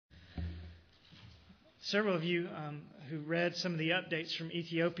Several of you who read some of the updates from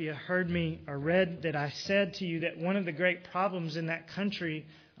Ethiopia heard me or read that I said to you that one of the great problems in that country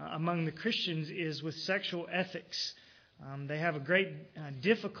among the Christians is with sexual ethics. They have a great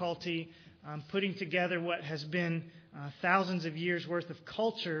difficulty putting together what has been thousands of years' worth of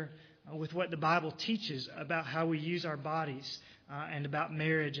culture with what the Bible teaches about how we use our bodies and about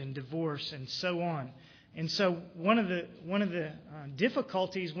marriage and divorce and so on. And so one of the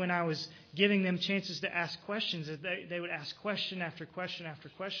difficulties when I was giving them chances to ask questions is they would ask question after question after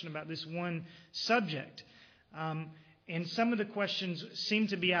question about this one subject. And some of the questions seem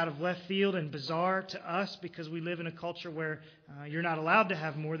to be out of left field and bizarre to us because we live in a culture where you're not allowed to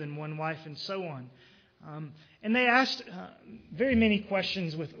have more than one wife and so on. And they asked very many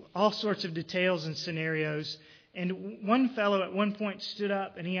questions with all sorts of details and scenarios. And one fellow at one point stood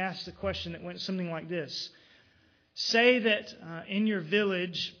up and he asked a question that went something like this. Say that in your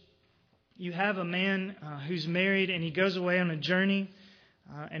village you have a man who's married and he goes away on a journey.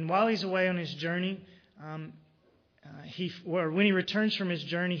 And while he's away on his journey, when he returns from his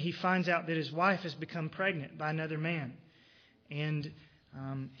journey, he finds out that his wife has become pregnant by another man. And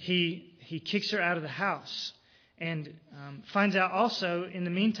he kicks her out of the house and finds out also in the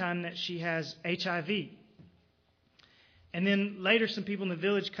meantime that she has HIV. And then later some people in the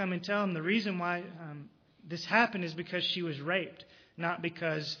village come and tell him the reason why this happened is because she was raped, not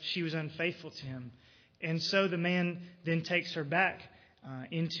because she was unfaithful to him. And so the man then takes her back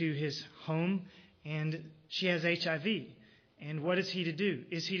into his home and she has HIV. And what is he to do?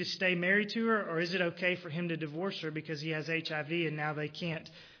 Is he to stay married to her, or is it okay for him to divorce her because he has HIV and now they can't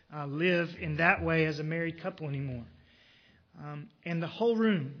live in that way as a married couple anymore? And the whole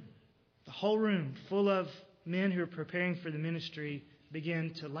room full of men who are preparing for the ministry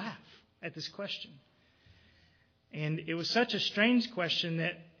began to laugh at this question. And it was such a strange question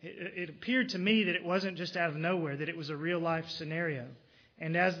that it appeared to me that it wasn't just out of nowhere, that it was a real life scenario.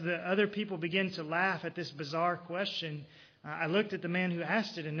 And as the other people began to laugh at this bizarre question, I looked at the man who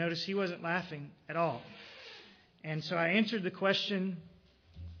asked it and noticed he wasn't laughing at all. And so I answered the question,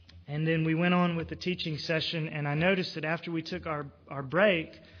 and then we went on with the teaching session, and I noticed that after we took our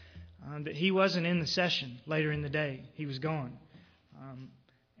break, that he wasn't in the session later in the day. He was gone.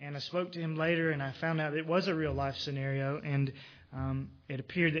 And I spoke to him later, and I found out it was a real life scenario, and it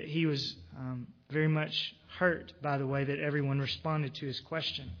appeared that he was very much hurt by the way that everyone responded to his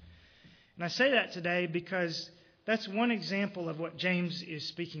question. And I say that today because that's one example of what James is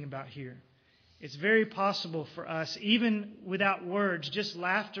speaking about here. It's very possible for us, even without words, just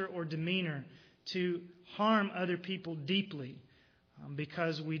laughter or demeanor, to harm other people deeply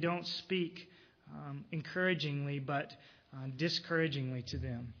because we don't speak encouragingly but discouragingly to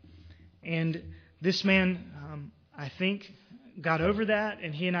them. And this man, I think, got over that,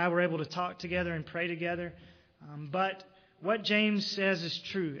 and he and I were able to talk together and pray together. But what James says is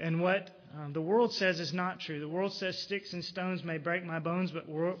true, and what the world says is not true. The world says sticks and stones may break my bones, but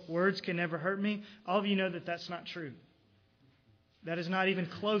words can never hurt me. All of you know that that's not true. That is not even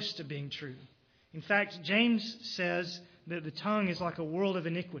close to being true. In fact, James says that the tongue is like a world of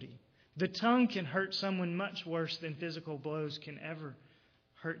iniquity. The tongue can hurt someone much worse than physical blows can ever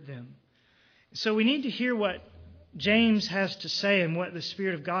hurt them. So we need to hear what James has to say and what the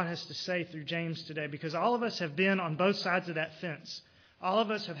Spirit of God has to say through James today, because all of us have been on both sides of that fence. All of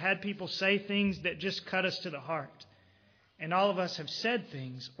us have had people say things that just cut us to the heart. And all of us have said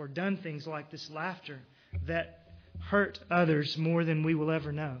things or done things like this laughter that hurt others more than we will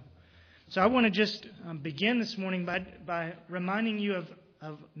ever know. So I want to just begin this morning by reminding you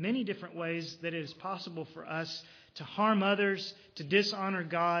of many different ways that it is possible for us to harm others, to dishonor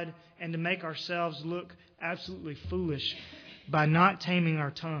God, and to make ourselves look absolutely foolish by not taming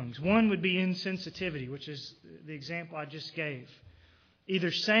our tongues. One would be insensitivity, which is the example I just gave.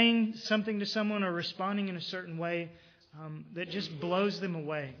 Either saying something to someone or responding in a certain way that just blows them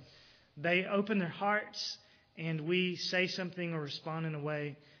away. They open their hearts and we say something or respond in a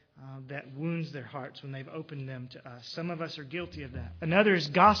way that wounds their hearts when they've opened them to us. Some of us are guilty of that. Another is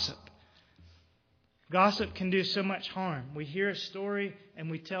gossip. Gossip can do so much harm. We hear a story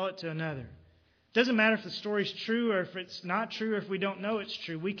and we tell it to another. It doesn't matter if the story's true or if it's not true or if we don't know it's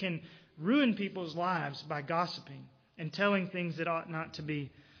true. We can ruin people's lives by gossiping and telling things that ought not to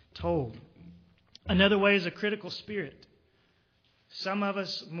be told. Another way is a critical spirit. Some of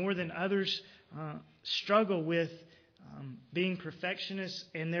us, more than others, struggle with being perfectionists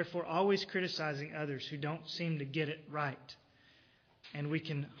and therefore always criticizing others who don't seem to get it right. And we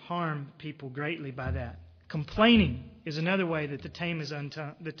can harm people greatly by that. Complaining is another way that the tongue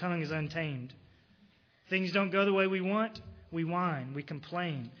is untamed. Things don't go the way we want. we whine, we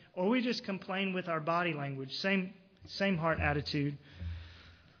complain, or we just complain with our body language. Same heart attitude.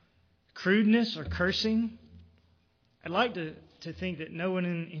 Crudeness or cursing. I'd like to think that no one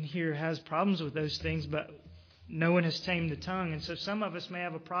in here has problems with those things, but no one has tamed the tongue. And so some of us may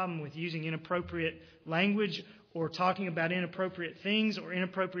have a problem with using inappropriate language or talking about inappropriate things or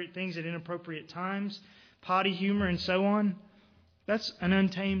inappropriate things at inappropriate times, potty humor and so on. That's an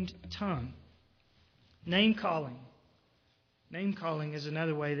untamed tongue. Name calling. Name calling is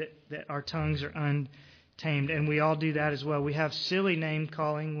another way that our tongues are untamed, and we all do that as well. We have silly name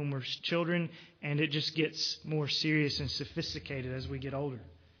calling when we're children, and it just gets more serious and sophisticated as we get older.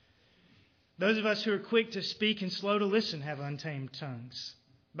 Those of us who are quick to speak and slow to listen have untamed tongues.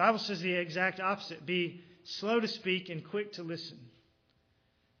 The Bible says the exact opposite. Be slow to speak and quick to listen.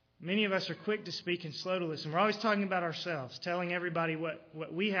 Many of us are quick to speak and slow to listen. We're always talking about ourselves, telling everybody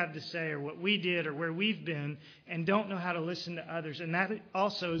what we have to say or what we did or where we've been, and don't know how to listen to others. And that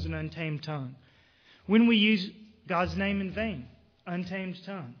also is an untamed tongue. When we use God's name in vain, untamed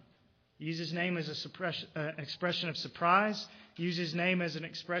tongue. Use His name as an expression of surprise. Use His name as an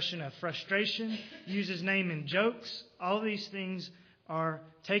expression of frustration. Use His name in jokes. All of these things are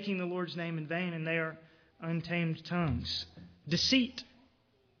taking the Lord's name in vain, and they are untamed tongues. Deceit.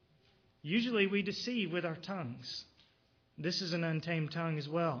 Usually we deceive with our tongues. This is an untamed tongue as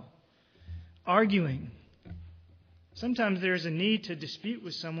well. Arguing. Sometimes there is a need to dispute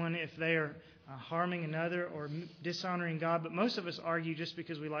with someone if they are harming another or dishonoring God, but most of us argue just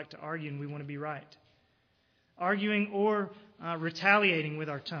because we like to argue and we want to be right. Arguing or retaliating with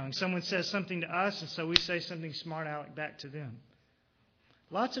our tongue. Someone says something to us, and so we say something smart aleck back to them.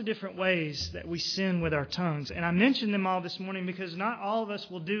 Lots of different ways that we sin with our tongues. And I mentioned them all this morning because not all of us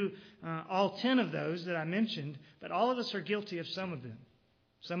will do all 10 of those that I mentioned, but all of us are guilty of some of them.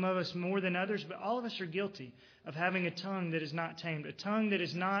 Some of us more than others, but all of us are guilty of having a tongue that is not tamed, a tongue that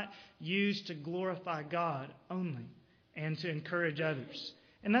is not used to glorify God only and to encourage others.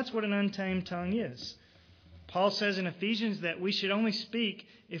 And that's what an untamed tongue is. Paul says in Ephesians that we should only speak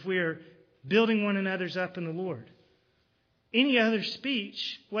if we are building one another's up in the Lord. Any other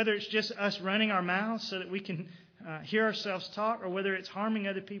speech, whether it's just us running our mouths so that we can hear ourselves talk, or whether it's harming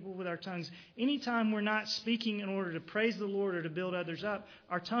other people with our tongues, anytime we're not speaking in order to praise the Lord or to build others up,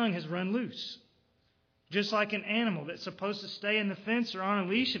 our tongue has run loose. Just like an animal that's supposed to stay in the fence or on a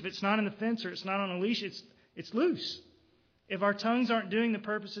leash, if it's not in the fence or it's not on a leash, it's loose. If our tongues aren't doing the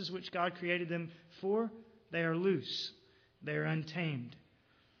purposes which God created them for, they are loose. They are untamed.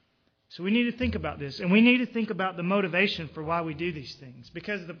 So we need to think about this, and we need to think about the motivation for why we do these things.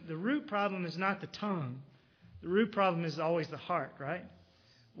 Because the root problem is not the tongue. The root problem is always the heart, right?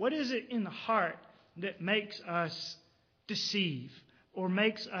 What is it in the heart that makes us deceive, or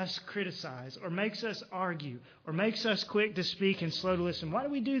makes us criticize, or makes us argue, or makes us quick to speak and slow to listen? Why do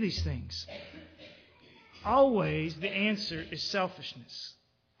we do these things? Always the answer is selfishness.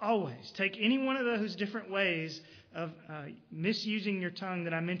 Always. Take any one of those different ways of misusing your tongue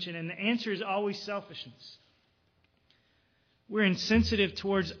that I mentioned, and the answer is always selfishness. We're insensitive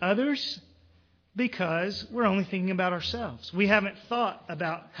towards others because we're only thinking about ourselves. We haven't thought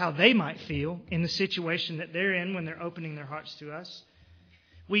about how they might feel in the situation that they're in when they're opening their hearts to us.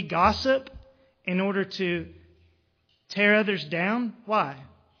 We gossip in order to tear others down. Why?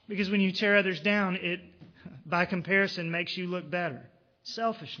 Because when you tear others down, it, by comparison, makes you look better.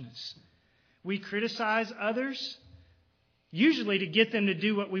 Selfishness. We criticize others, usually to get them to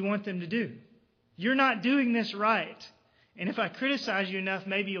do what we want them to do. You're not doing this right. And if I criticize you enough,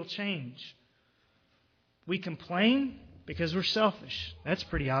 maybe you'll change. We complain because we're selfish. That's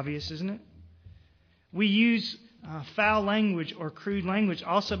pretty obvious, isn't it? We use foul language or crude language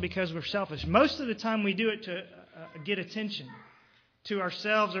also because we're selfish. Most of the time we do it to get attention to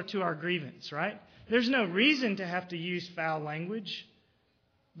ourselves or to our grievance, right? There's no reason to have to use foul language.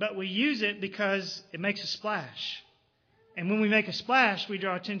 But we use it because it makes a splash. And when we make a splash, we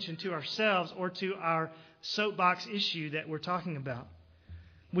draw attention to ourselves or to our soapbox issue that we're talking about.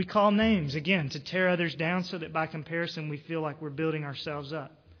 We call names, again, to tear others down so that by comparison we feel like we're building ourselves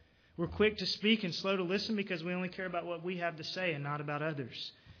up. We're quick to speak and slow to listen because we only care about what we have to say and not about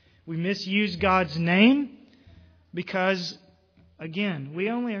others. We misuse God's name because, again, we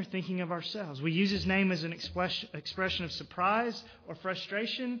only are thinking of ourselves. We use His name as an expression of surprise or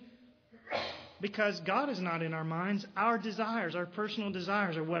frustration because God is not in our minds. Our desires, our personal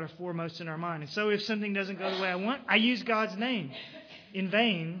desires are what are foremost in our mind. And so if something doesn't go the way I want, I use God's name in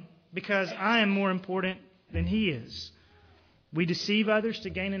vain because I am more important than He is. We deceive others to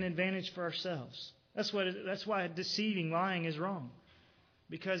gain an advantage for ourselves. That's why deceiving, lying is wrong.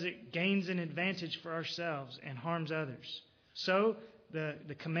 Because it gains an advantage for ourselves and harms others. So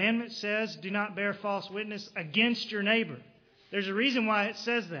the commandment says, do not bear false witness against your neighbor. There's a reason why it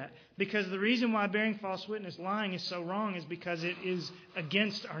says that. Because the reason why bearing false witness, lying, is so wrong is because it is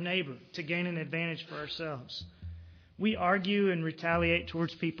against our neighbor to gain an advantage for ourselves. We argue and retaliate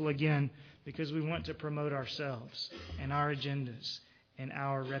towards people again because we want to promote ourselves and our agendas and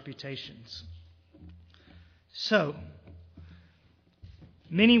our reputations. So,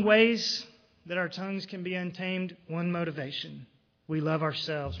 many ways that our tongues can be untamed. One motivation: we love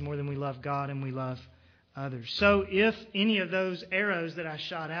ourselves more than we love God and we love others. So if any of those arrows that I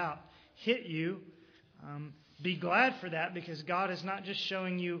shot out hit you, be glad for that, because God is not just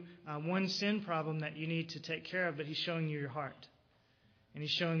showing you one sin problem that you need to take care of, but He's showing you your heart. And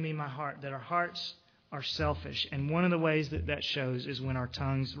He's showing me my heart, that our hearts are selfish. And one of the ways that shows is when our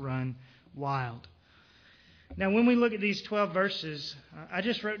tongues run wild. Now, when we look at these 12 verses, I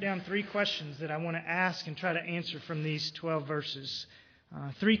just wrote down 3 questions that I want to ask and try to answer from these 12 verses.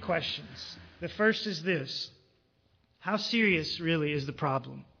 3 questions. The first is this: how serious really is the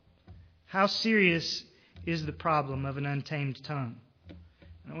problem? How serious is the problem of an untamed tongue?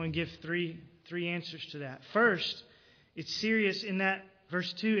 And I want to give three answers to that. First, it's serious in that,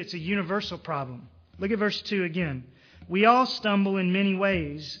 verse 2, it's a universal problem. Look at verse 2 again. We all stumble in many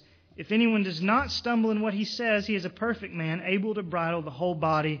ways. If anyone does not stumble in what he says, he is a perfect man, able to bridle the whole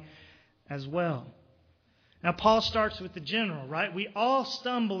body as well. Now, Paul starts with the general, right? We all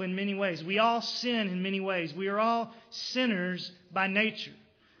stumble in many ways. We all sin in many ways. We are all sinners by nature.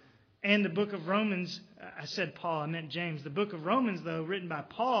 And the book of Romans, I said Paul, I meant James. The book of Romans, though, written by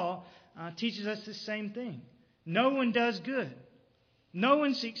Paul, teaches us the same thing. No one does good. No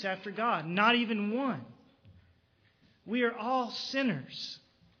one seeks after God, not even one. We are all sinners,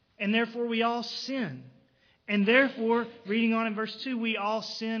 and therefore we all sin. And therefore, reading on in verse 2, we all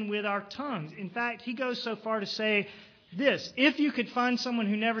sin with our tongues. In fact, he goes so far to say this: if you could find someone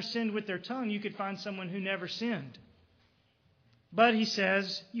who never sinned with their tongue, you could find someone who never sinned. But he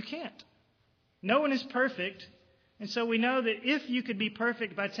says you can't. No one is perfect. And so we know that if you could be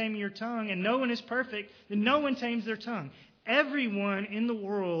perfect by taming your tongue, and no one is perfect, then no one tames their tongue. Everyone in the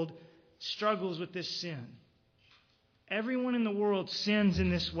world struggles with this sin. Everyone in the world sins in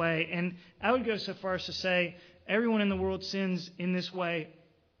this way. And I would go so far as to say everyone in the world sins in this way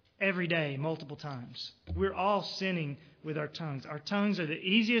every day, multiple times. We're all sinning with our tongues. Our tongues are the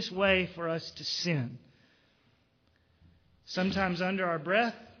easiest way for us to sin. Sometimes under our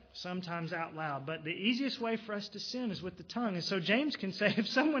breath, sometimes out loud. But the easiest way for us to sin is with the tongue. And so James can say, if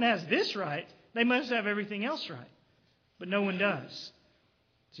someone has this right, they must have everything else right. But no one does.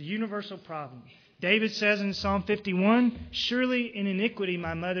 It's a universal problem. David says in Psalm 51, surely in iniquity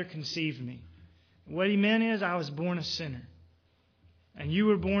my mother conceived me. What he meant is, I was born a sinner. And you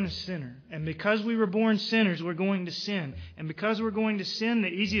were born a sinner. And because we were born sinners, we're going to sin. And because we're going to sin, the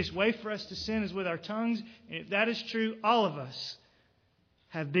easiest way for us to sin is with our tongues. And if that is true, all of us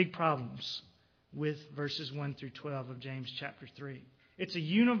have big problems with verses 1 through 12 of James chapter 3. It's a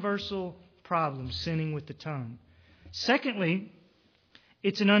universal problem, sinning with the tongue. Secondly,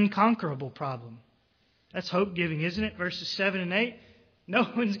 it's an unconquerable problem. That's hope-giving, isn't it? Verses 7 and 8. No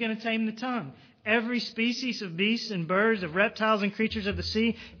one's going to tame the tongue. Every species of beasts and birds, of reptiles and creatures of the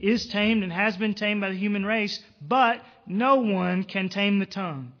sea is tamed and has been tamed by the human race, but no one can tame the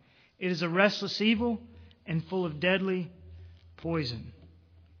tongue. It is a restless evil and full of deadly poison.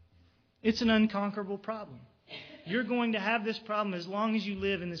 It's an unconquerable problem. You're going to have this problem as long as you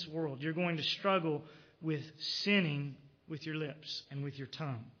live in this world. You're going to struggle with sinning with your lips and with your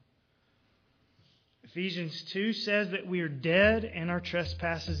tongue. Ephesians 2 says that we are dead in our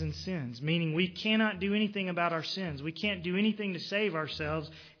trespasses and sins, meaning we cannot do anything about our sins. We can't do anything to save ourselves.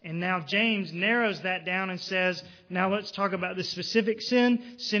 And now James narrows that down and says, now let's talk about the specific sin,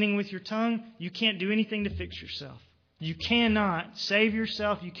 sinning with your tongue. You can't do anything to fix yourself. You cannot save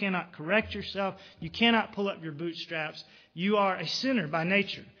yourself. You cannot correct yourself. You cannot pull up your bootstraps. You are a sinner by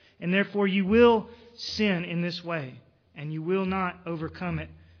nature, and therefore you will sin in this way, and you will not overcome it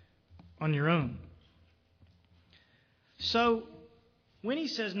on your own. So, when he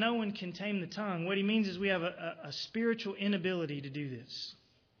says no one can tame the tongue, what he means is we have a spiritual inability to do this.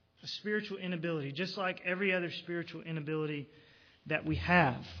 A spiritual inability, just like every other spiritual inability that we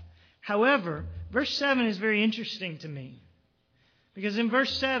have. However, verse 7 is very interesting to me. Because in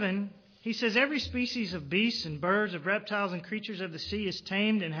verse 7, he says, every species of beasts and birds, of reptiles and creatures of the sea is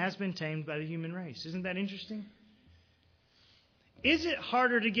tamed and has been tamed by the human race. Isn't that interesting? Is it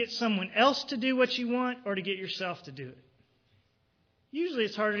harder to get someone else to do what you want or to get yourself to do it? Usually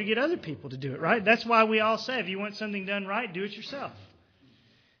it's harder to get other people to do it, right? That's why we all say, if you want something done right, do it yourself.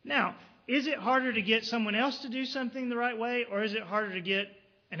 Now, is it harder to get someone else to do something the right way, or is it harder to get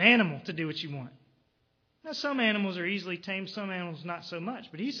an animal to do what you want? Now, some animals are easily tamed, some animals not so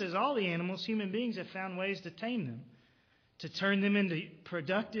much. But he says all the animals, human beings, have found ways to tame them, to turn them into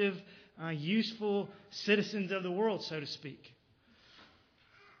productive, useful citizens of the world, so to speak.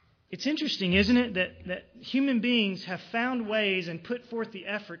 It's interesting, isn't it, that human beings have found ways and put forth the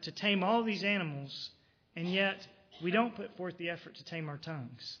effort to tame all these animals, and yet we don't put forth the effort to tame our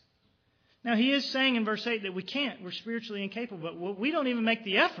tongues. Now, he is saying in verse 8 that we can't. We're spiritually incapable, but we don't even make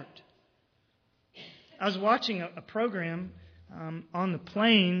the effort. I was watching a program on the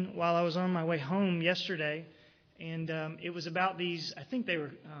plane while I was on my way home yesterday, and it was about these, I think they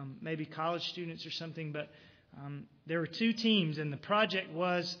were maybe college students or something, but there were two teams, and the project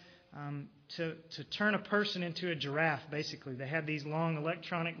was to turn a person into a giraffe, basically. They had these long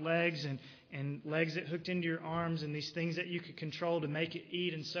electronic legs and legs that hooked into your arms and these things that you could control to make it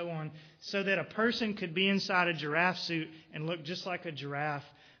eat and so on, so that a person could be inside a giraffe suit and look just like a giraffe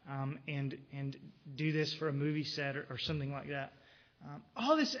and do this for a movie set or something like that.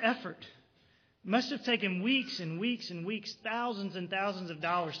 All this effort must have taken weeks and weeks and weeks, thousands and thousands of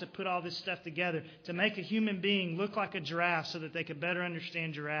dollars to put all this stuff together to make a human being look like a giraffe so that they could better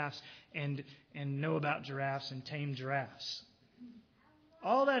understand giraffes and know about giraffes and tame giraffes.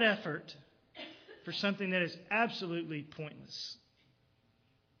 All that effort for something that is absolutely pointless.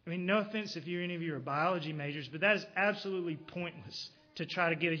 I mean, no offense if any of you are biology majors, but that is absolutely pointless to try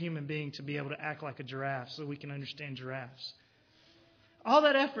to get a human being to be able to act like a giraffe so we can understand giraffes. All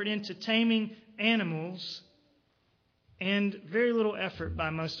that effort into taming animals and very little effort by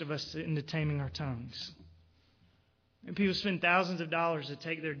most of us into taming our tongues. And people spend thousands of dollars to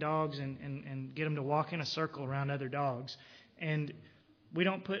take their dogs and get them to walk in a circle around other dogs. And we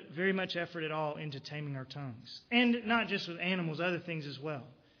don't put very much effort at all into taming our tongues. And not just with animals, other things as well.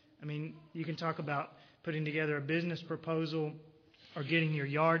 I mean, you can talk about putting together a business proposal, or getting your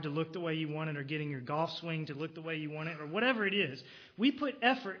yard to look the way you want it, or getting your golf swing to look the way you want it, or whatever it is. We put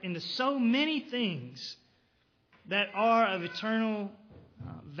effort into so many things that are of of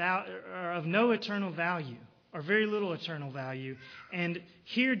no eternal value, or very little eternal value. And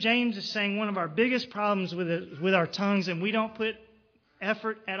here James is saying one of our biggest problems with our tongues, and we don't put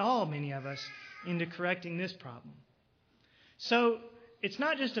effort at all, many of us, into correcting this problem. So it's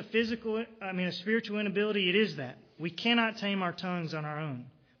not just a spiritual inability. It is that. We cannot tame our tongues on our own.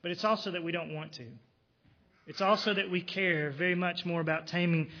 But it's also that we don't want to. It's also that we care very much more about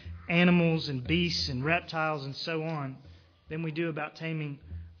taming animals and beasts and reptiles and so on than we do about taming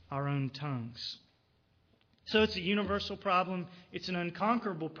our own tongues. So it's a universal problem. It's an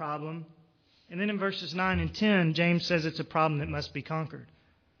unconquerable problem. And then in verses 9 and 10, James says it's a problem that must be conquered.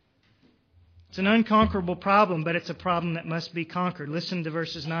 It's an unconquerable problem, but it's a problem that must be conquered. Listen to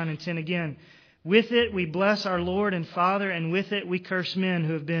verses 9 and 10 again. With it we bless our Lord and Father, and with it we curse men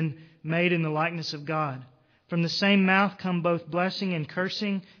who have been made in the likeness of God. From the same mouth come both blessing and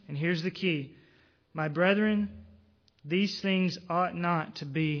cursing. And here's the key. My brethren, these things ought not to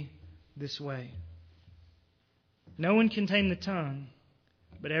be this way. No one can tame the tongue,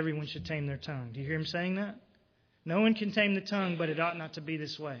 but everyone should tame their tongue. Do you hear him saying that? No one can tame the tongue, but it ought not to be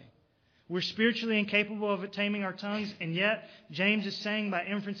this way. We're spiritually incapable of taming our tongues, and yet James is saying by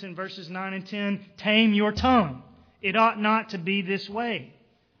inference in verses 9 and 10, tame your tongue. It ought not to be this way.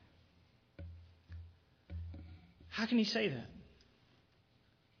 How can he say that?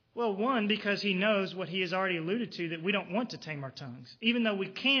 Well, one, because he knows what he has already alluded to, that we don't want to tame our tongues. Even though we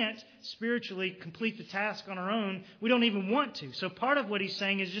can't spiritually complete the task on our own, we don't even want to. So part of what he's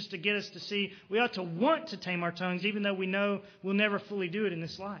saying is just to get us to see we ought to want to tame our tongues, even though we know we'll never fully do it in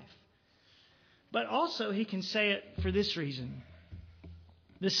this life. But also he can say it for this reason.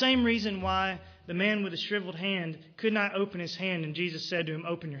 The same reason why the man with the shriveled hand could not open his hand, and Jesus said to him,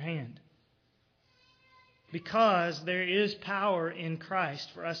 open your hand. Because there is power in Christ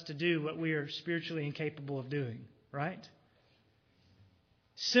for us to do what we are spiritually incapable of doing, right?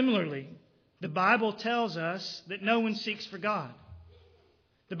 Similarly, the Bible tells us that no one seeks for God.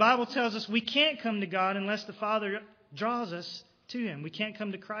 The Bible tells us we can't come to God unless the Father draws us to Him. We can't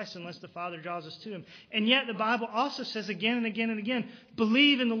come to Christ unless the Father draws us to Him. And yet the Bible also says again and again and again,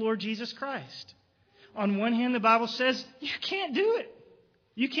 believe in the Lord Jesus Christ. On one hand, the Bible says you can't do it.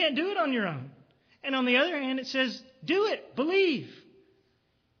 You can't do it on your own. And on the other hand, it says, do it, believe.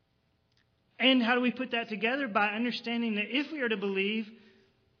 And how do we put that together? By understanding that if we are to believe,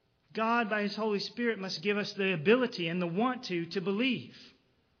 God, by His Holy Spirit, must give us the ability and the want to believe.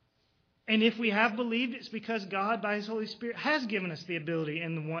 And if we have believed, it's because God, by His Holy Spirit, has given us the ability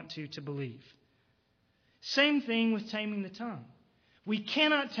and the want to believe. Same thing with taming the tongue. We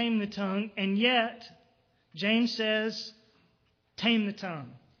cannot tame the tongue, and yet James says, tame the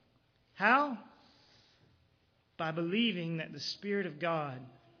tongue. How? By believing that the Spirit of God,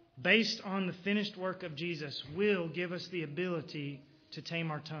 based on the finished work of Jesus, will give us the ability to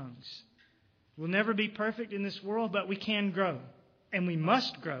tame our tongues. We'll never be perfect in this world, but we can grow. And we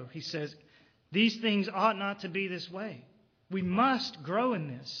must grow. He says, these things ought not to be this way. We must grow in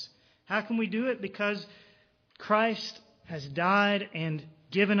this. How can we do it? Because Christ has died and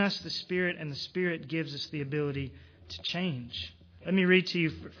given us the Spirit, and the Spirit gives us the ability to change. Let me read to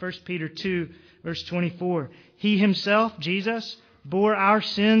you 1 Peter 2, verse 24. He himself, Jesus, bore our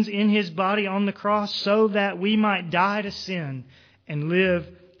sins in his body on the cross so that we might die to sin and live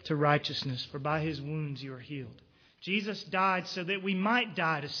to righteousness. For by his wounds you are healed. Jesus died so that we might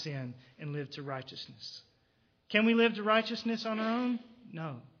die to sin and live to righteousness. Can we live to righteousness on our own?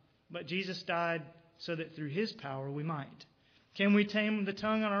 No. But Jesus died so that through his power we might. Can we tame the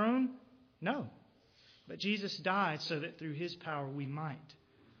tongue on our own? No. But Jesus died so that through his power we might.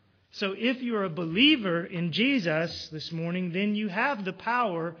 So if you are a believer in Jesus this morning, then you have the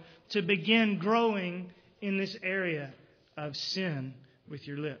power to begin growing in this area of sin with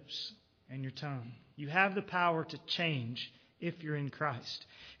your lips and your tongue. You have the power to change if you're in Christ.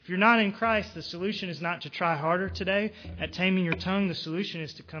 If you're not in Christ, the solution is not to try harder today at taming your tongue. The solution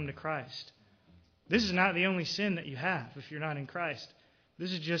is to come to Christ. This is not the only sin that you have if you're not in Christ.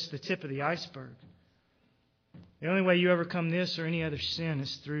 This is just the tip of the iceberg. The only way you overcome this or any other sin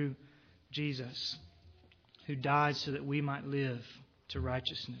is through Jesus, who died so that we might live to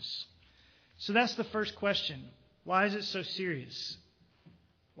righteousness. So that's the first question. Why is it so serious?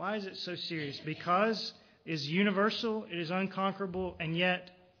 Why is it so serious? Because it is universal, it is unconquerable, and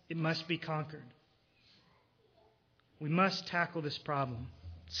yet it must be conquered. We must tackle this problem.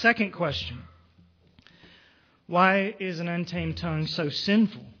 Second question. Why is an untamed tongue so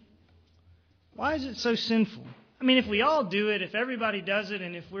sinful? Why is it so sinful? I mean, if we all do it, if everybody does it,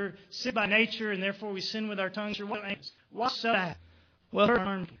 and if we're sin by nature and therefore we sin with our tongues, why so bad?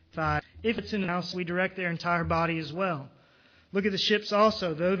 Well, 5. If it's in the house, we direct their entire body as well. Look at the ships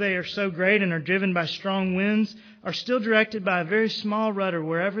also. Though they are so great and are driven by strong winds, are still directed by a very small rudder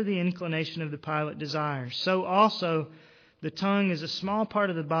wherever the inclination of the pilot desires. So also the tongue is a small part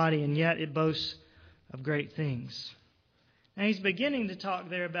of the body, and yet it boasts of great things. Now he's beginning to talk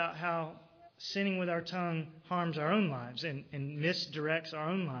there about how sinning with our tongue harms our own lives and misdirects our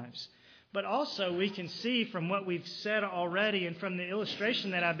own lives. But also we can see from what we've said already and from the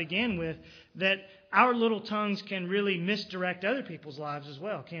illustration that I began with that our little tongues can really misdirect other people's lives as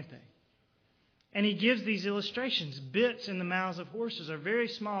well, can't they? And he gives these illustrations. Bits in the mouths of horses are very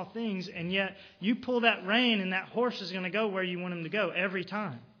small things, and yet you pull that rein and that horse is going to go where you want him to go every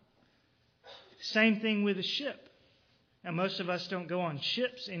time. Same thing with a ship. Now, most of us don't go on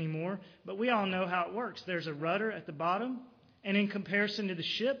ships anymore, but we all know how it works. There's a rudder at the bottom, and in comparison to the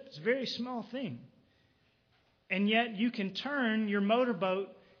ship, it's a very small thing. And yet you can turn your motorboat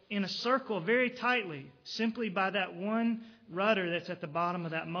in a circle very tightly simply by that one rudder that's at the bottom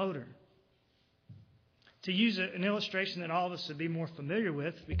of that motor. To use an illustration that all of us would be more familiar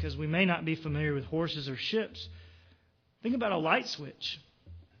with, because we may not be familiar with horses or ships, think about a light switch.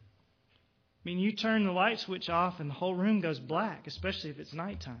 I mean, you turn the light switch off and the whole room goes black, especially if it's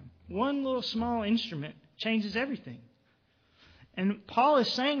nighttime. One little small instrument changes everything. And Paul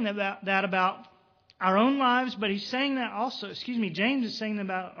is saying that about our own lives, but he's saying that also, James is saying that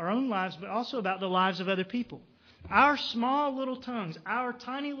about our own lives, but also about the lives of other people. Our small little tongues, our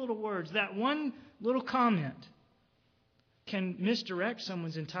tiny little words, that one little comment can misdirect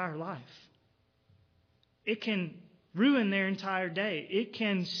someone's entire life. It can ruin their entire day. It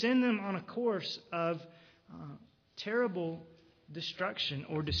can send them on a course of terrible destruction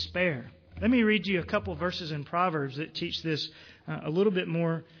or despair. Let me read you a couple verses in Proverbs that teach this a little bit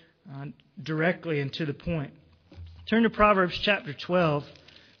more directly and to the point. Turn to Proverbs chapter 12,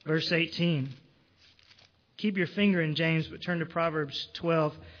 verse 18. Keep your finger in James, but turn to Proverbs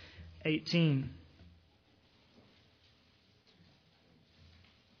 12, 18.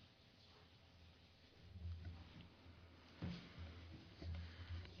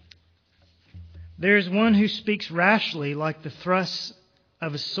 There is one who speaks rashly like the thrusts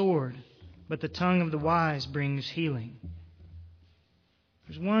of a sword, but the tongue of the wise brings healing.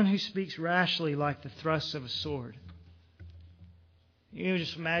 There's one who speaks rashly like the thrusts of a sword. You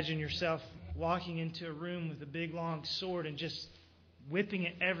just imagine yourself walking into a room with a big long sword and just whipping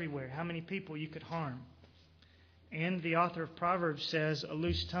it everywhere. How many people you could harm. And the author of Proverbs says a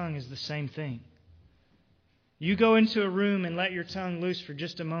loose tongue is the same thing. You go into a room and let your tongue loose for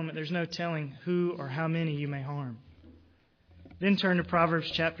just a moment, there's no telling who or how many you may harm. Then turn to Proverbs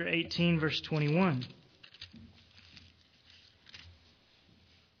chapter 18, verse 21.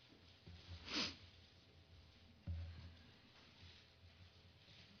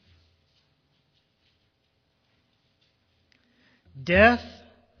 Death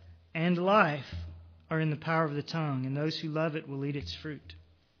and life are in the power of the tongue, and those who love it will eat its fruit.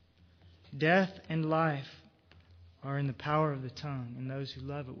 Death and life are in the power of the tongue, and those who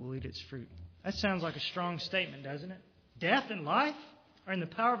love it will eat its fruit. That sounds like a strong statement, doesn't it? Death and life are in the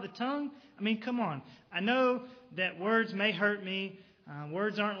power of the tongue? I mean, come on. I know that words may hurt me.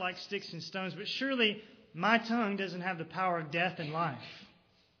 Words aren't like sticks and stones, but surely my tongue doesn't have the power of death and life.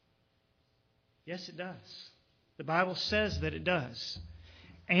 Yes, it does. The Bible says that it does.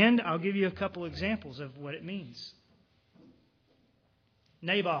 And I'll give you a couple examples of what it means.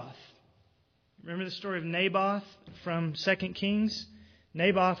 Naboth. Remember the story of Naboth from 2 Kings?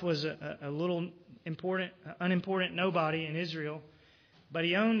 Naboth was a little unimportant nobody in Israel, but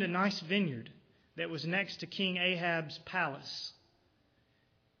he owned a nice vineyard that was next to King Ahab's palace.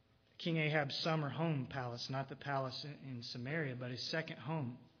 King Ahab's summer home palace, not the palace in Samaria, but his second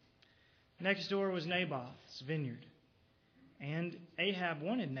home. Next door was Naboth's vineyard. And Ahab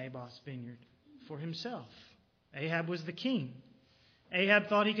wanted Naboth's vineyard for himself. Ahab was the king. Ahab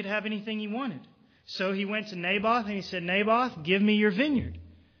thought he could have anything he wanted. So he went to Naboth and he said, Naboth, give me your vineyard.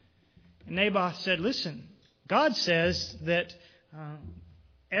 And Naboth said, listen, God says that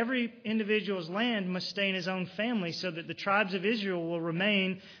every individual's land must stay in his own family so that the tribes of Israel will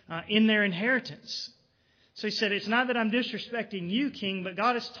remain in their inheritance. So he said, it's not that I'm disrespecting you, king, but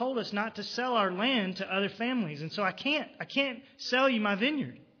God has told us not to sell our land to other families. And so I can't sell you my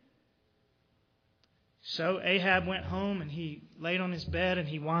vineyard. So Ahab went home and he laid on his bed and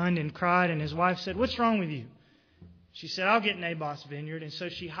he whined and cried. And his wife said, what's wrong with you? She said, I'll get Naboth's vineyard. And so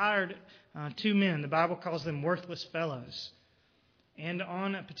she hired 2 men. The Bible calls them worthless fellows. And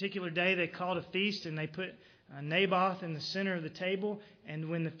on a particular day they called a feast and they put Naboth in the center of the table. And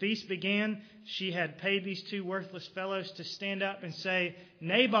when the feast began, she had paid these 2 worthless fellows to stand up and say,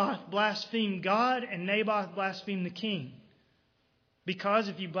 Naboth blasphemed God and Naboth blasphemed the king. Because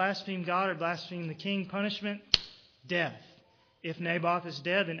if you blaspheme God or blaspheme the king, punishment, death. If Naboth is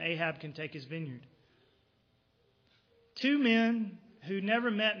dead, then Ahab can take his vineyard. 2 men who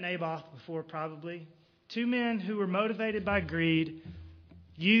never met Naboth before, probably. 2 men who were motivated by greed,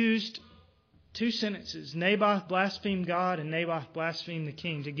 used 2 sentences, Naboth blasphemed God and Naboth blasphemed the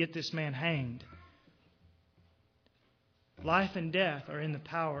king, to get this man hanged. Life and death are in the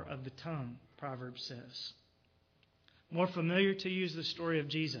power of the tongue, Proverbs says. More familiar to you is the story of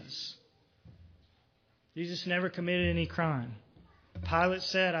Jesus. Jesus never committed any crime. Pilate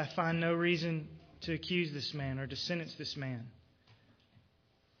said, I find no reason to accuse this man or to sentence this man.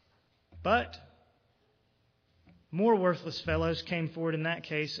 But more worthless fellows came forward in that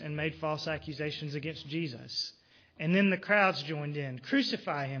case and made false accusations against Jesus. And then the crowds joined in.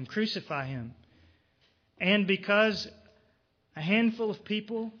 Crucify him, crucify him. And because a handful of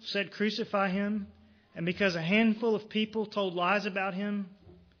people said crucify him, and because a handful of people told lies about him,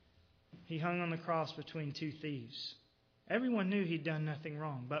 he hung on the cross between 2 thieves. Everyone knew he'd done nothing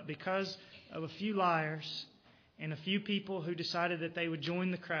wrong, but because of a few liars and a few people who decided that they would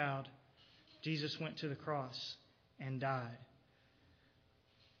join the crowd, Jesus went to the cross and died.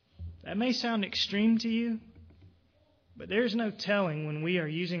 That may sound extreme to you, but there's no telling when we are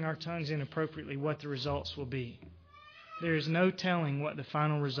using our tongues inappropriately what the results will be. There is no telling what the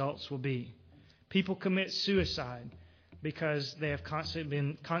final results will be. People commit suicide because they have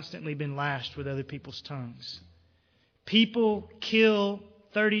constantly been lashed with other people's tongues. People kill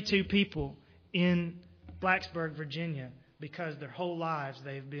 32 people in Blacksburg, Virginia, because their whole lives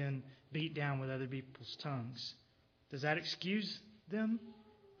they've been beat down with other people's tongues. Does that excuse them?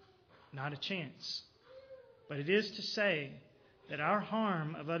 Not a chance. But it is to say that our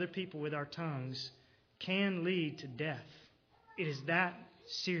harm of other people with our tongues can lead to death. It is that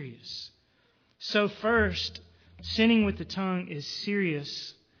serious. So first, sinning with the tongue is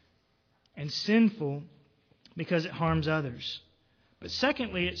serious and sinful because it harms others. But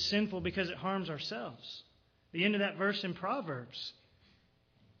secondly, it's sinful because it harms ourselves. The end of that verse in Proverbs.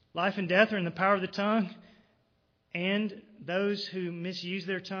 Life and death are in the power of the tongue, and those who misuse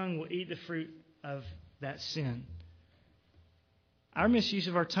their tongue will eat the fruit of that sin. Our misuse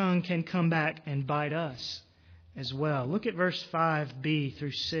of our tongue can come back and bite us as well. Look at verse 5b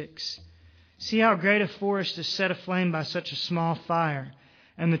through 6. See how great a forest is set aflame by such a small fire.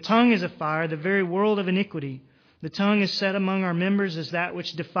 And the tongue is a fire, the very world of iniquity. The tongue is set among our members as that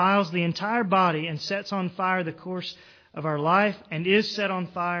which defiles the entire body and sets on fire the course of our life and is set on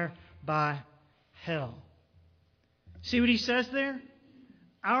fire by hell. See what he says there?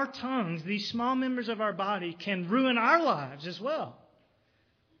 Our tongues, these small members of our body, can ruin our lives as well.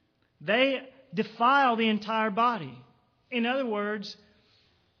 They defile the entire body. In other words,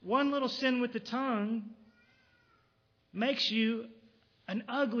 one little sin with the tongue makes you an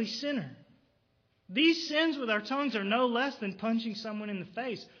ugly sinner. These sins with our tongues are no less than punching someone in the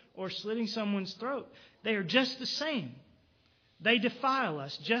face or slitting someone's throat. They are just the same. They defile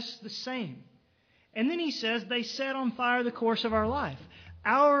us just the same. And then he says they set on fire the course of our life.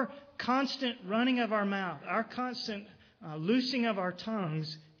 Our constant running of our mouth, our constant loosing of our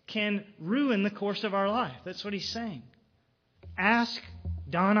tongues can ruin the course of our life. That's what he's saying. Ask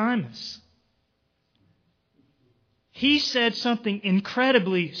Don Imus. He said something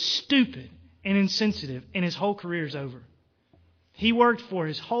incredibly stupid and insensitive, and his whole career is over. He worked for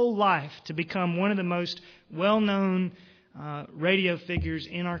his whole life to become one of the most well-known radio figures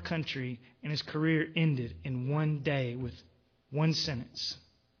in our country, and his career ended in one day with one sentence.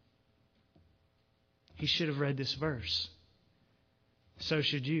 He should have read this verse. So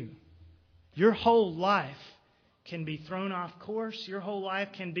should you. Your whole life can be thrown off course. Your whole life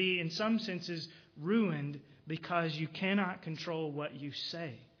can be, in some senses, ruined because you cannot control what you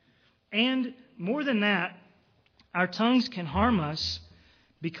say. And more than that, our tongues can harm us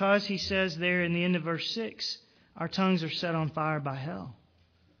because he says there in the end of verse 6, our tongues are set on fire by hell.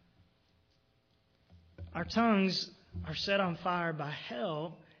 Our tongues are set on fire by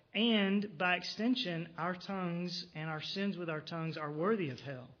hell, and by extension, our tongues and our sins with our tongues are worthy of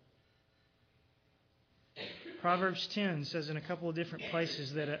hell. Proverbs 10 says in a couple of different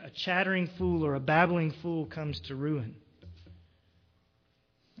places that a chattering fool or a babbling fool comes to ruin.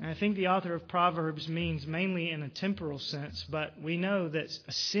 And I think the author of Proverbs means mainly in a temporal sense, but we know that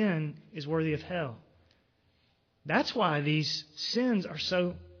a sin is worthy of hell. That's why these sins are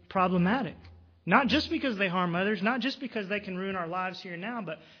so problematic. Not just because they harm others, not just because they can ruin our lives here and now,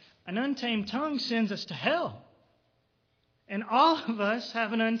 but an untamed tongue sends us to hell. And all of us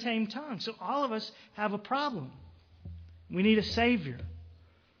have an untamed tongue, so all of us have a problem. We need a Savior.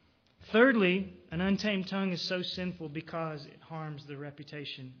 Thirdly, an untamed tongue is so sinful because it harms the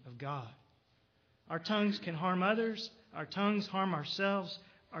reputation of God. Our tongues can harm others. Our tongues harm ourselves.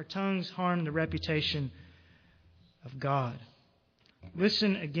 Our tongues harm the reputation of God.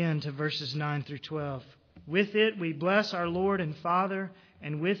 Listen again to verses 9 through 12. With it we bless our Lord and Father,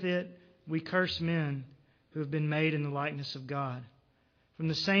 and with it we curse men who have been made in the likeness of God. From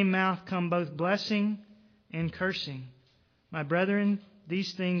the same mouth come both blessing and cursing. My brethren,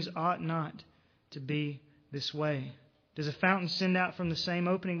 these things ought not to be this way. Does a fountain send out from the same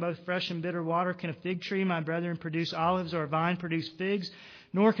opening both fresh and bitter water? Can a fig tree, my brethren, produce olives, or a vine produce figs?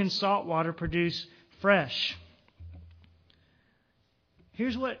 Nor can salt water produce fresh.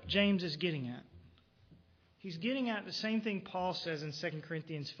 Here's what James is getting at. He's getting at the same thing Paul says in 2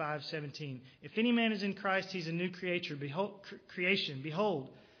 Corinthians 5:17. If any man is in Christ, he's a new creature. Behold,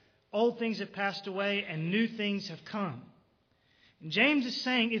 old things have passed away and new things have come. And James is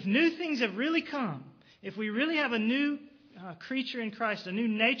saying if new things have really come, if we really have a new creature in Christ, a new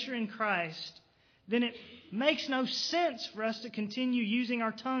nature in Christ, then it makes no sense for us to continue using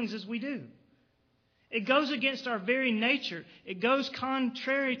our tongues as we do. It goes against our very nature. It goes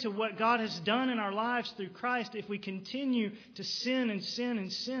contrary to what God has done in our lives through Christ if we continue to sin and sin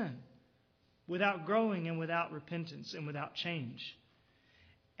and sin without growing and without repentance and without change.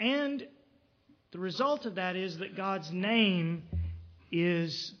 And the result of that is that God's name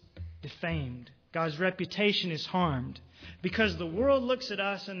is defamed. God's reputation is harmed. Because the world looks at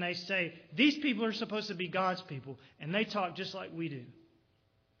us and they say, these people are supposed to be God's people, and they talk just like we do.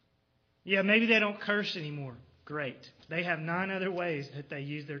 Yeah, maybe they don't curse anymore. Great. They have 9 other ways that they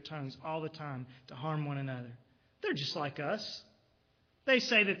use their tongues all the time to harm one another. They're just like us. They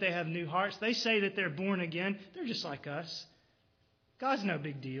say that they have new hearts. They say that they're born again. They're just like us. God's no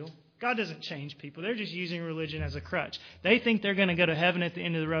big deal. God doesn't change people. They're just using religion as a crutch. They think they're going to go to heaven at the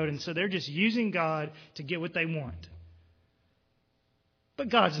end of the road, and so they're just using God to get what they want. But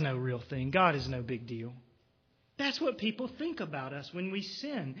God's no real thing. God is no big deal. That's what people think about us when we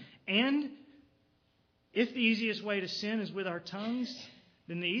sin. And if the easiest way to sin is with our tongues,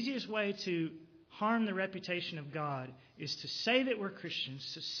 then the easiest way to harm the reputation of God is to say that we're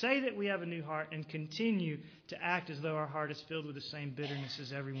Christians, to say that we have a new heart, and continue to act as though our heart is filled with the same bitterness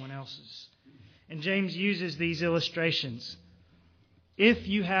as everyone else's. And James uses these illustrations. If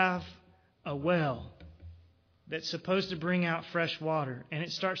you have a well that's supposed to bring out fresh water, and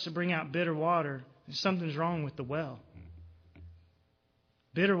it starts to bring out bitter water, something's wrong with the well.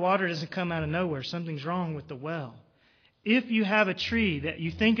 Bitter water doesn't come out of nowhere. Something's wrong with the well. If you have a tree that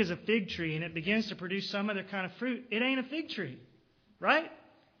you think is a fig tree and it begins to produce some other kind of fruit, it ain't a fig tree, right?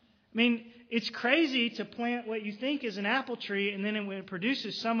 I mean, it's crazy to plant what you think is an apple tree and then when it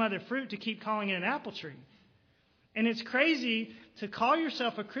produces some other fruit to keep calling it an apple tree. And it's crazy to call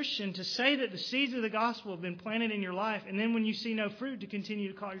yourself a Christian, to say that the seeds of the gospel have been planted in your life, and then when you see no fruit, to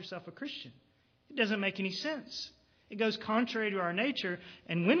continue to call yourself a Christian. It doesn't make any sense. It goes contrary to our nature.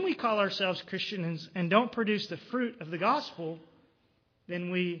 And when we call ourselves Christians and don't produce the fruit of the gospel, then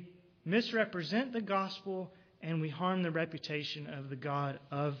we misrepresent the gospel and we harm the reputation of the God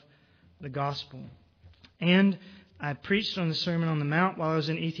of the gospel. And I preached on the Sermon on the Mount while I was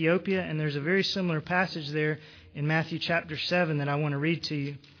in Ethiopia, and there's a very similar passage there in Matthew chapter 7 that I want to read to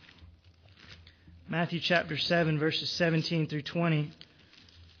you. Matthew chapter 7, verses 17 through 20.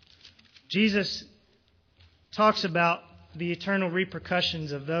 Jesus talks about the eternal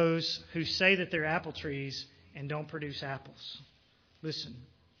repercussions of those who say that they're apple trees and don't produce apples. Listen.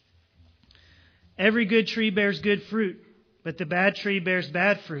 Every good tree bears good fruit, but the bad tree bears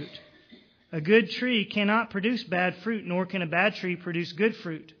bad fruit. A good tree cannot produce bad fruit, nor can a bad tree produce good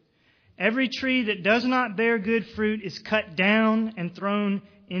fruit. Every tree that does not bear good fruit is cut down and thrown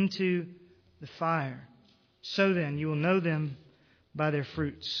into the fire. So then, you will know them by their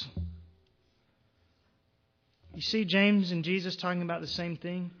fruits. You see James and Jesus talking about the same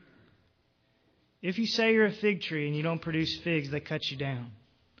thing? If you say you're a fig tree and you don't produce figs, they cut you down.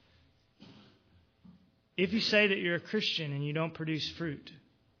 If you say that you're a Christian and you don't produce fruit,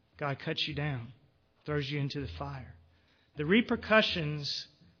 God cuts you down, throws you into the fire. The repercussions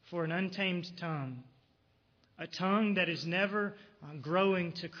for an untamed tongue, a tongue that is never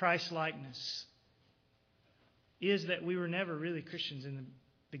growing to Christ-likeness, is that we were never really Christians in the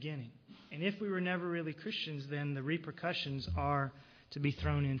beginning. And if we were never really Christians, then the repercussions are to be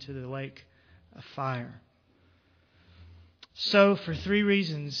thrown into the lake of fire. So, for 3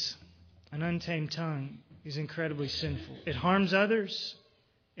 reasons, an untamed tongue is incredibly sinful. It harms others,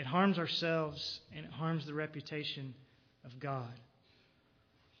 it harms ourselves, and it harms the reputation of God.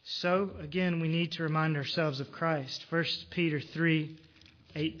 So, again, we need to remind ourselves of Christ. 1 Peter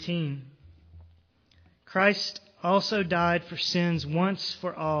 3:18. Christ also died for sins once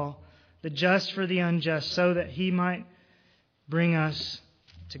for all, the just for the unjust, so that He might bring us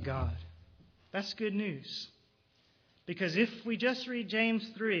to God. That's good news. Because if we just read James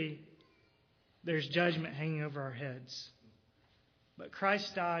 3, there's judgment hanging over our heads. But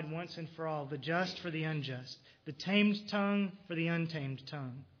Christ died once and for all, the just for the unjust, the tamed tongue for the untamed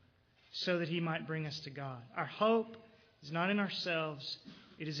tongue, so that He might bring us to God. Our hope is not in ourselves,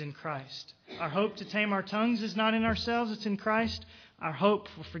 it is in Christ. Our hope to tame our tongues is not in ourselves, it's in Christ. Our hope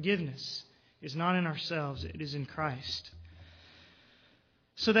for forgiveness is not in ourselves, it is in Christ.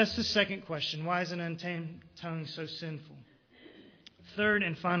 So that's the second question. Why is an untamed tongue so sinful? Third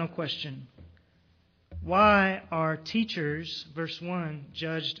and final question. Why are teachers, verse 1,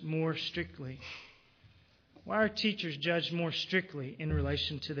 judged more strictly? Why are teachers judged more strictly in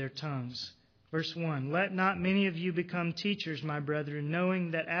relation to their tongues? Verse 1, let not many of you become teachers, my brethren,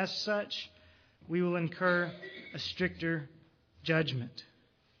 knowing that as such we will incur a stricter judgment.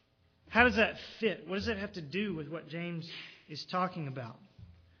 How does that fit? What does that have to do with what James is talking about?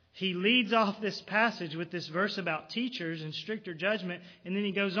 He leads off this passage with this verse about teachers and stricter judgment, and then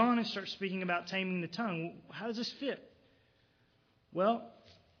he goes on and starts speaking about taming the tongue. How does this fit? Well,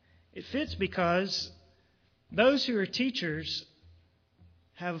 it fits because those who are teachers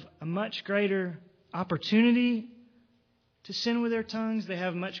have a much greater opportunity to sin with their tongues. They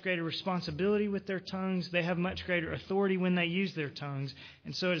have much greater responsibility with their tongues. They have much greater authority when they use their tongues.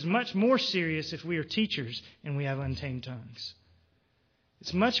 And so it is much more serious if we are teachers and we have untamed tongues.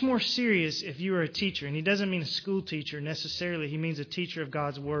 It's much more serious if you are a teacher. And he doesn't mean a school teacher necessarily. He means a teacher of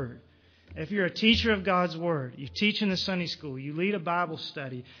God's Word. If you're a teacher of God's Word, you teach in the Sunday school, you lead a Bible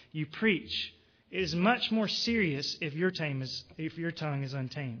study, you preach, it is much more serious if your tongue is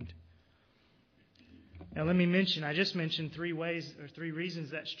untamed. Now let me mention, I just mentioned 3 ways or 3 reasons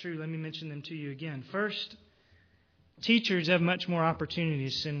that's true. Let me mention them to you again. First, teachers have much more opportunity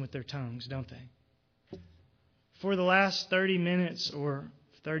to sin with their tongues, don't they? For the last 30 minutes or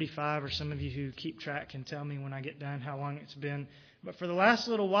 35, or some of you who keep track can tell me when I get done how long it's been. But for the last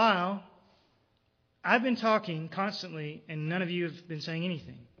little while, I've been talking constantly and none of you have been saying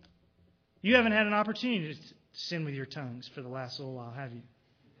anything. You haven't had an opportunity to sin with your tongues for the last little while, have you?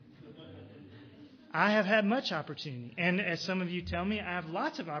 I have had much opportunity. And as some of you tell me, I have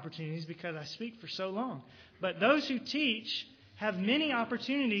lots of opportunities because I speak for so long. But those who teach have many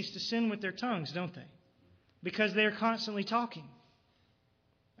opportunities to sin with their tongues, don't they? Because they're constantly talking.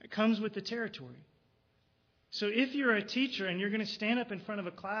 It comes with the territory. So if you're a teacher and you're going to stand up in front of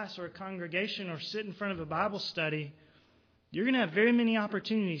a class or a congregation or sit in front of a Bible study, you're going to have very many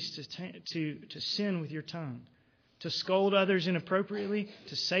opportunities to sin with your tongue, to scold others inappropriately,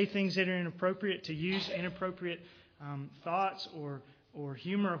 to say things that are inappropriate, to use inappropriate thoughts or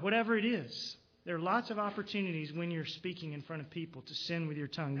humor, or whatever it is. There are lots of opportunities when you're speaking in front of people to sin with your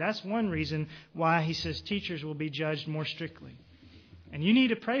tongue. That's one reason why he says teachers will be judged more strictly. And you need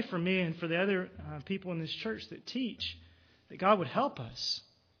to pray for me and for the other people in this church that teach, that God would help us,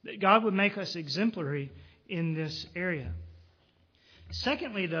 that God would make us exemplary in this area.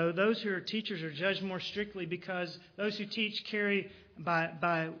 Secondly, though, those who are teachers are judged more strictly because those who teach carry,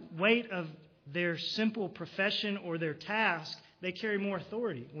 by weight of their simple profession or their task, they carry more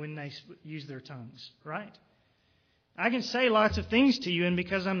authority when they use their tongues, right? I can say lots of things to you, and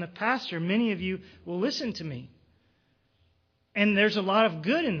because I'm the pastor, many of you will listen to me. And there's a lot of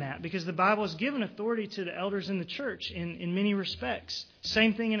good in that because the Bible has given authority to the elders in the church in many respects.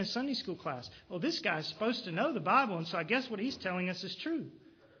 Same thing in a Sunday school class. Well, this guy's supposed to know the Bible, and so I guess what he's telling us is true.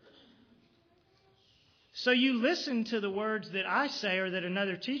 So you listen to the words that I say or that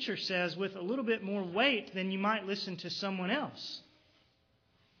another teacher says with a little bit more weight than you might listen to someone else.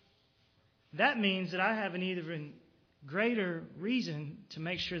 That means that I have an even greater reason to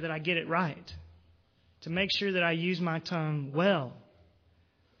make sure that I get it right, to make sure that I use my tongue well.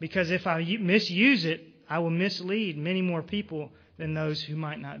 Because if I misuse it, I will mislead many more people than those who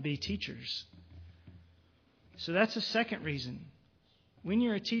might not be teachers. So that's a second reason. When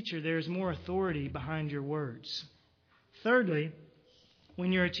you're a teacher, there's more authority behind your words. Thirdly,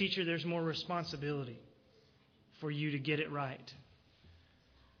 when you're a teacher, there's more responsibility for you to get it right.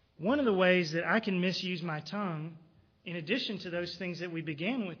 One of the ways that I can misuse my tongue, in addition to those things that we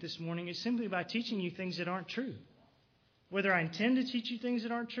began with this morning, is simply by teaching you things that aren't true. Whether I intend to teach you things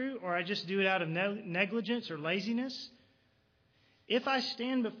that aren't true or I just do it out of negligence or laziness, if I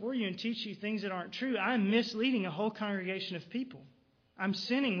stand before you and teach you things that aren't true, I'm misleading a whole congregation of people. I'm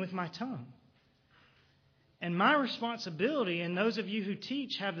sinning with my tongue. And my responsibility, and those of you who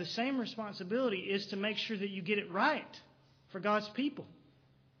teach have the same responsibility, is to make sure that you get it right for God's people.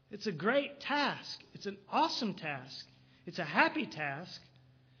 It's a great task. It's an awesome task. It's a happy task,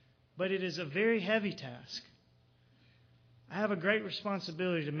 but it is a very heavy task. I have a great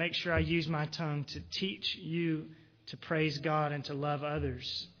responsibility to make sure I use my tongue to teach you to praise God and to love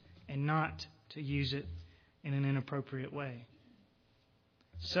others, and not to use it in an inappropriate way.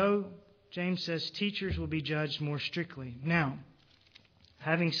 So, James says teachers will be judged more strictly. Now,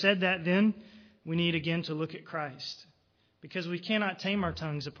 having said that, then, we need again to look at Christ. Because we cannot tame our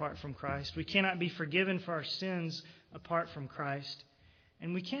tongues apart from Christ. We cannot be forgiven for our sins apart from Christ.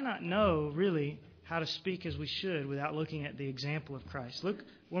 And we cannot know, really, how to speak as we should without looking at the example of Christ. Look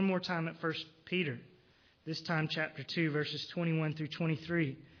one more time at 1 Peter. This time chapter 2, verses 21 through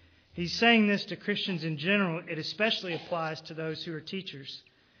 23. He's saying this to Christians in general. It especially applies to those who are teachers.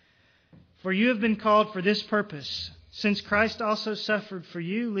 For you have been called for this purpose, since Christ also suffered for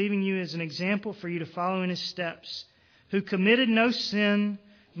you, leaving you as an example for you to follow in His steps, who committed no sin,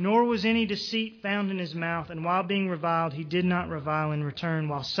 nor was any deceit found in His mouth, and while being reviled, He did not revile in return.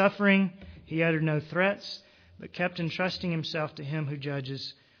 While suffering, He uttered no threats, but kept entrusting Himself to Him who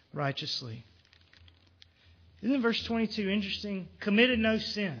judges righteously. Isn't verse 22 interesting? Committed no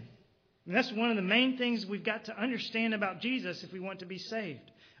sin. And that's one of the main things we've got to understand about Jesus if we want to be saved.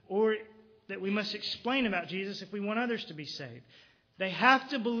 Or that we must explain about Jesus if we want others to be saved. We have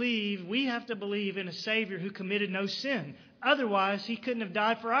to believe in a Savior who committed no sin. Otherwise, He couldn't have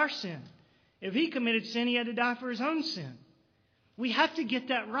died for our sin. If He committed sin, He had to die for His own sin. We have to get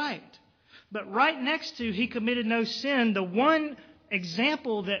that right. But right next to He committed no sin, the one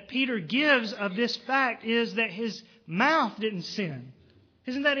example that Peter gives of this fact is that His mouth didn't sin.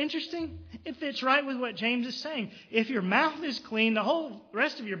 Isn't that interesting? It fits right with what James is saying. If your mouth is clean, the whole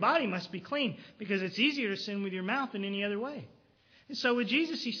rest of your body must be clean, because it's easier to sin with your mouth than any other way. And so with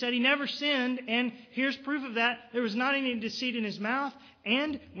Jesus, He said He never sinned, and here's proof of that. There was not any deceit in His mouth,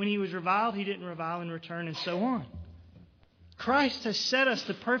 and when He was reviled, He didn't revile in return, and so on. Christ has set us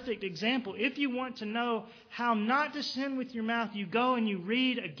the perfect example. If you want to know how not to sin with your mouth, you go and you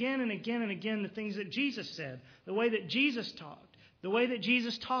read again and again and again the things that Jesus said, the way that Jesus talked, the way that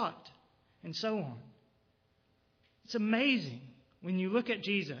Jesus taught, and so on. It's amazing when you look at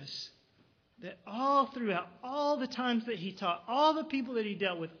Jesus that all throughout, all the times that He taught, all the people that He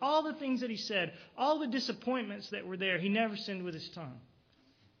dealt with, all the things that He said, all the disappointments that were there, He never sinned with His tongue.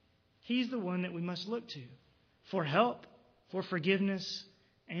 He's the one that we must look to for help, for forgiveness,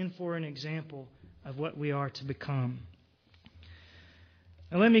 and for an example of what we are to become.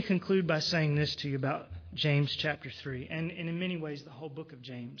 Now let me conclude by saying this to you about James chapter 3, and in many ways the whole book of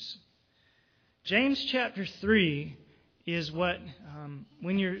James. James chapter 3 is what,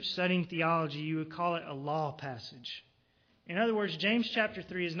 when you're studying theology, you would call it a law passage. In other words, James chapter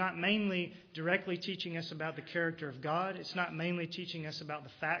 3 is not mainly directly teaching us about the character of God. It's not mainly teaching us about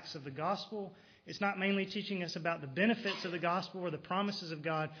the facts of the gospel. It's not mainly teaching us about the benefits of the gospel or the promises of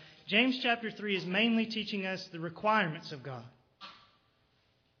God. James chapter 3 is mainly teaching us the requirements of God.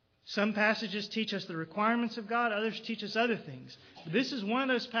 Some passages teach us the requirements of God. Others teach us other things. But this is one of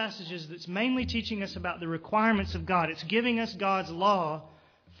those passages that's mainly teaching us about the requirements of God. It's giving us God's law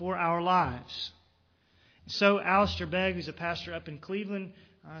for our lives. So Alistair Begg, who's a pastor up in Cleveland,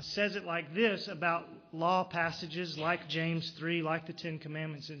 says it like this about law passages like James 3, like the Ten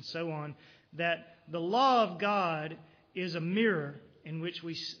Commandments and so on, that the law of God is a mirror in which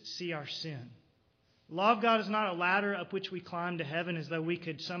we see our sin. The law of God is not a ladder up which we climb to heaven as though we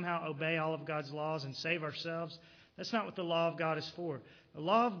could somehow obey all of God's laws and save ourselves. That's not what the law of God is for. The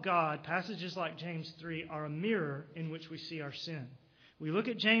law of God, passages like James 3, are a mirror in which we see our sin. We look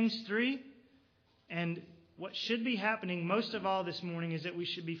at James 3, and what should be happening most of all this morning is that we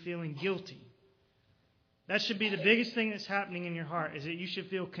should be feeling guilty. That should be the biggest thing that's happening in your heart, is that you should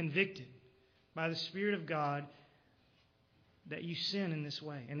feel convicted by the Spirit of God that you sin in this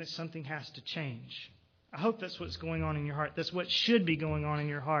way and that something has to change. I hope that's what's going on in your heart. That's what should be going on in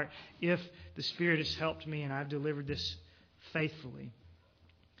your heart if the Spirit has helped me and I've delivered this faithfully.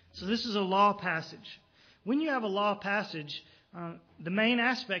 So this is a law passage. When you have a law passage, the main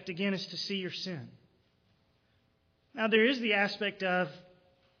aspect, again, is to see your sin. Now, there is the aspect of,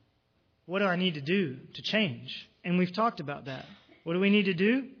 what do I need to do to change? And we've talked about that. What do we need to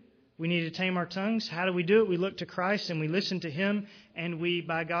do? We need to tame our tongues. How do we do it? We look to Christ and we listen to Him, and we,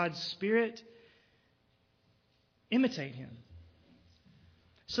 by God's Spirit, imitate Him.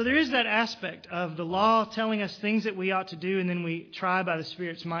 So there is that aspect of the law telling us things that we ought to do, and then we try by the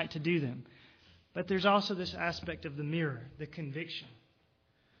Spirit's might to do them. But there's also this aspect of the mirror, the conviction.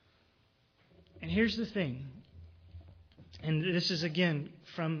 And here's the thing, and this is again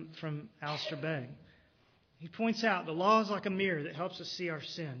from Alistair Begg. He points out the law is like a mirror that helps us see our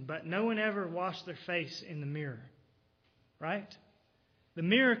sin, but no one ever washed their face in the mirror. Right? The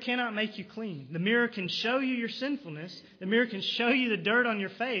mirror cannot make you clean. The mirror can show you your sinfulness. The mirror can show you the dirt on your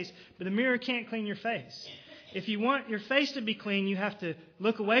face, but the mirror can't clean your face. If you want your face to be clean, you have to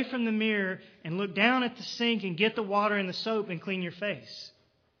look away from the mirror and look down at the sink and get the water and the soap and clean your face.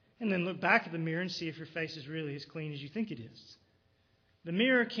 And then look back at the mirror and see if your face is really as clean as you think it is. The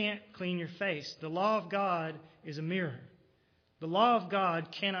mirror can't clean your face. The law of God is a mirror. The law of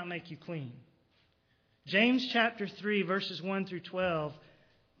God cannot make you clean. James chapter 3, verses 1 through 12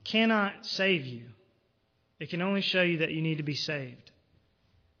 cannot save you. It can only show you that you need to be saved.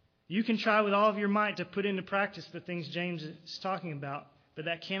 You can try with all of your might to put into practice the things James is talking about, but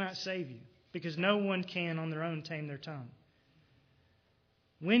that cannot save you, because no one can on their own tame their tongue.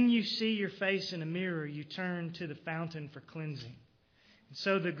 When you see your face in a mirror, you turn to the fountain for cleansing. And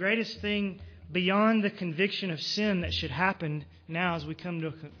so the greatest thing beyond the conviction of sin that should happen now as we come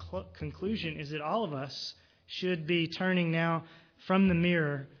to a conclusion is that all of us should be turning now from the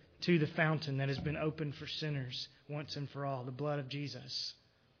mirror to the fountain that has been opened for sinners once and for all, the blood of Jesus.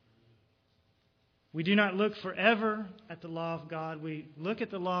 We do not look forever at the law of God. We look at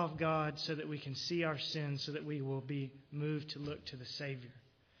the law of God so that we can see our sins, so that we will be moved to look to the Savior.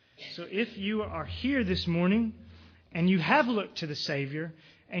 So if you are here this morning and you have looked to the Savior,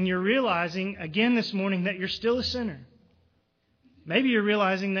 and you're realizing again this morning that you're still a sinner. Maybe you're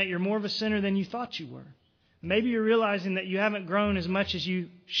realizing that you're more of a sinner than you thought you were. Maybe you're realizing that you haven't grown as much as you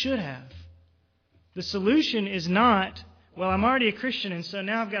should have. The solution is not, well, I'm already a Christian, and so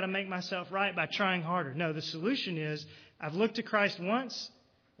now I've got to make myself right by trying harder. No, the solution is, I've looked to Christ once,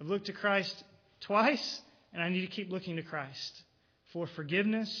 I've looked to Christ twice, and I need to keep looking to Christ for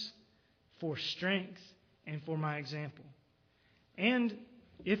forgiveness, for strength, and for my example. And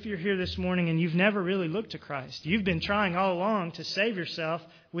if you're here this morning and you've never really looked to Christ, you've been trying all along to save yourself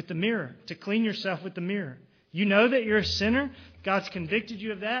with the mirror, to clean yourself with the mirror. You know that you're a sinner. God's convicted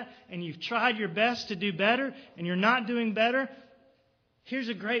you of that, and you've tried your best to do better, and you're not doing better. Here's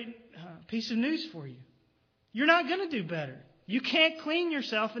a great piece of news for you. You're not going to do better. You can't clean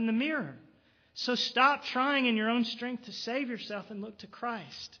yourself in the mirror. So stop trying in your own strength to save yourself and look to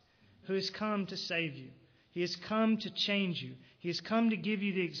Christ, who has come to save you. He has come to change you. He has come to give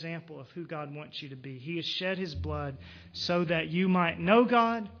you the example of who God wants you to be. He has shed His blood so that you might know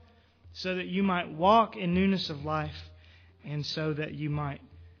God, so that you might walk in newness of life, and so that you might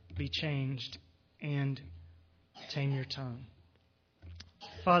be changed and tame your tongue.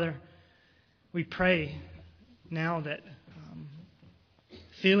 Father, We pray now that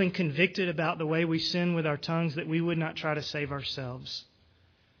feeling convicted about the way we sin with our tongues, that we would not try to save ourselves.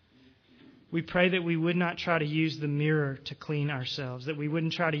 We pray that we would not try to use the mirror to clean ourselves, that we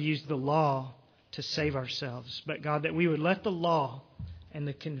wouldn't try to use the law to save ourselves, but God, that we would let the law and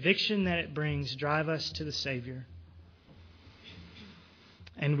the conviction that it brings drive us to the Savior.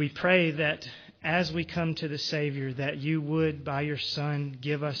 And we pray that as we come to the Savior, that you would, by your Son,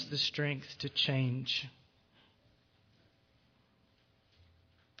 give us the strength to change.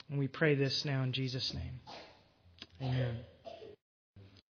 And we pray this now in Jesus' name. Amen.